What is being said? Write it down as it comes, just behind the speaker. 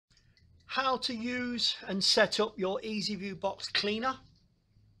How to use and set up your EasyView box cleaner.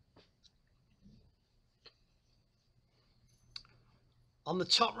 On the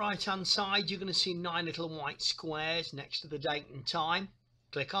top right hand side, you're going to see 9 little white squares next to the date and time.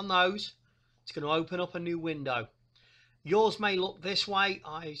 Click on those. It's going to open up a new window. Yours may look this way.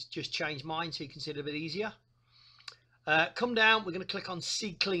 I just changed mine so you can see it a bit easier. Come down, we're going to click on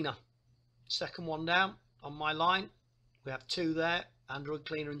CCleaner. Second one down on my line. We have 2 there, Android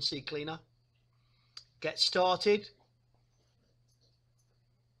Cleaner and CCleaner. Get started.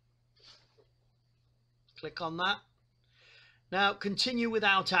 Click on that. Now continue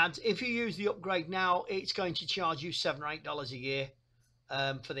without ads. If you use the upgrade now, it's going to charge you $7 or $8 a year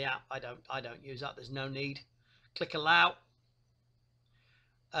for the app. I don't use that. There's no need. Click allow.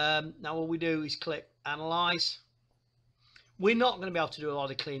 Now all we do is click analyze. We're not going to be able to do a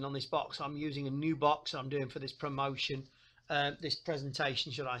lot of cleaning on this box. I'm using a new box I'm doing for this promotion, this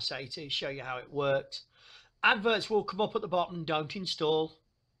presentation, should I say, to show you how it works. Adverts will come up at the bottom. Don't install.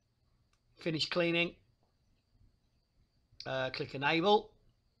 Finish cleaning. Click enable.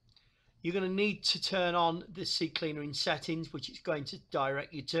 You're going to need to turn on the CCleaner in settings, which it's going to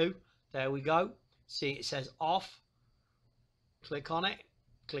direct you to. There we go. See, it says off. Click on it.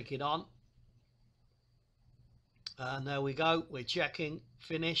 Click it on. And there we go. We're checking.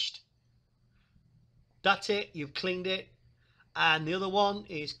 Finished. That's it. You've cleaned it. And the other one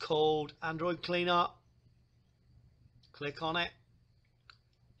is called Android Cleaner. Click on it.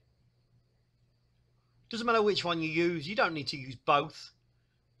 Doesn't matter which one you use. You don't need to use both.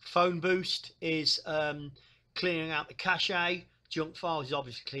 Phone Boost is clearing out the cache. Junk files is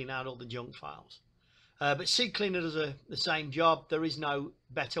obviously cleaning out all the junk files. But CCleaner does the same job. There is no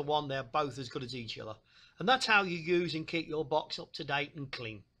better one. They're both as good as each other. And that's how you use and keep your box up to date and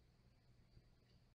clean.